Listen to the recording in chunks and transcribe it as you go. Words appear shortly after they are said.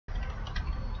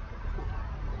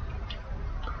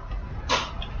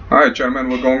Alright, gentlemen,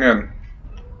 we're going in.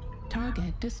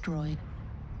 Target destroyed.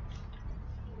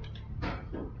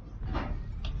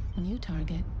 New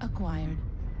target acquired.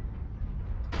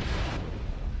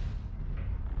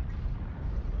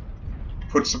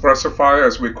 Put suppressor fire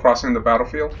as we're crossing the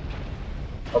battlefield.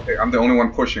 Okay, I'm the only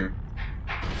one pushing.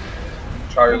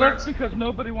 Well, that's because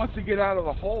nobody wants to get out of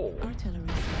the hole. Artillery.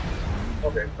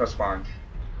 Okay, that's fine.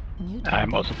 New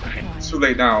I'm target also pushing. acquired. It's too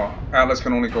late now. Atlas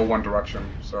can only go one direction,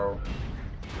 so...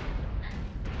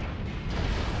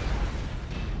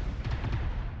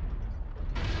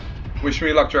 Wish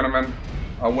me luck, gentlemen.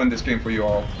 I'll win this game for you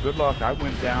all. Good luck. I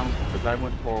went down because I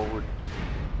went forward.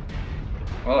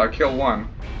 Well, I killed one.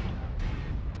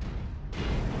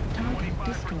 Target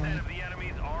destroyed. The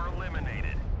enemies are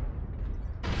eliminated.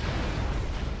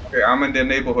 Okay, I'm in their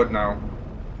neighborhood now.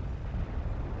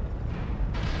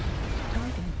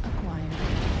 Target acquired.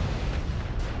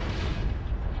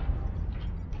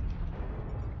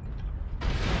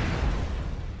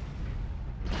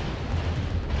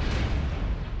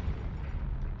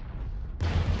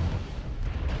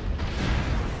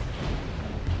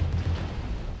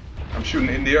 I'm shooting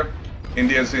India.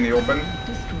 India's in the open.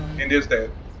 Destroyed. India's dead.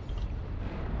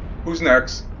 Who's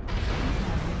next?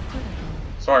 Critical.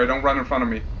 Sorry, don't run in front of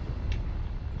me.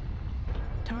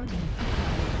 Target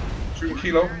Shooting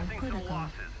Kilo. critical.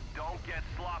 Losses. Don't get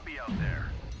sloppy out there.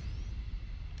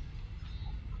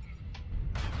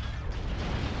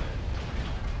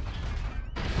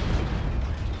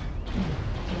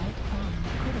 Light bomb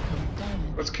critical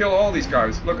damage. Let's kill all these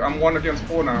guys. Look, I'm 1 against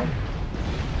 4 now.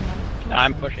 Right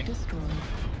I'm torso pushing. Destroyed. Right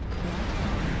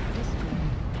arm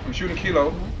destroyed. I'm shooting Kilo.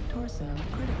 Left torso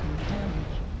critical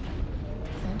damage.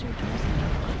 Center torso